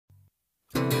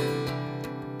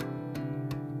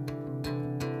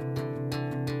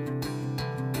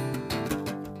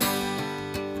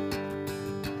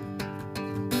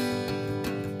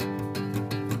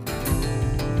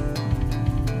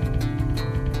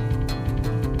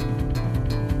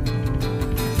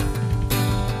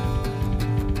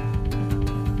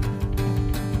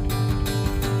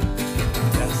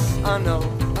I know,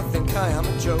 I think I am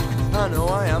a joke. I know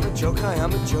I am a joke, I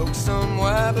am a joke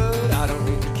somewhere, but I don't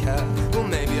really care. Well,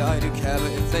 maybe I do care, but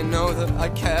if they know that I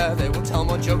care, they will tell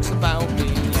more jokes about me.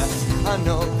 Yes, I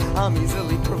know, I'm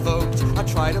easily provoked. I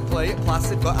try to play it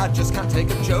placid, but I just can't take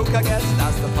a joke. I guess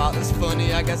that's the part that's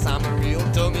funny. I guess I'm a real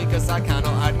dummy, cause I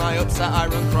cannot hide my upset. I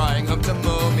run crying home to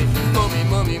mummy. Mummy,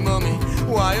 mummy, mummy,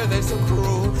 why are they so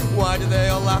cruel? Why do they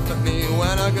all laugh at me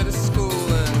when I go to school,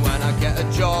 and when I get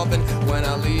a job, and when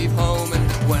I leave home, and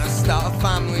when I start a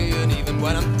family, and even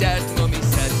when I'm dead? Mummy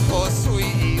said, poor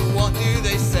sweetie, what do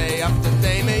they say after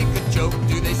they make a joke?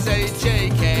 Do they say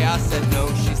JK? I said no.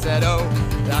 She said, oh,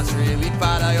 that's really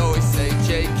bad. I always say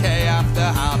JK after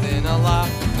having a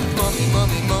laugh. Mummy,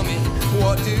 mummy, mummy,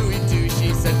 what do we do?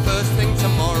 She said, first thing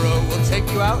tomorrow, we'll take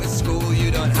you out of school.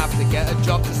 You don't have to get a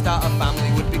job to start a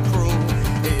family, would be cruel.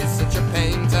 It is such a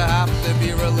pain to have to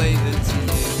be related to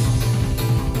you.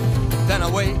 Then I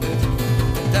waited,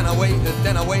 then I waited,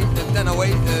 then I waited, then I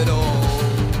waited all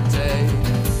day.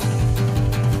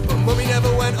 But mummy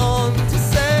never went on to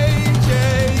say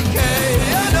JK.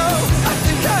 I know,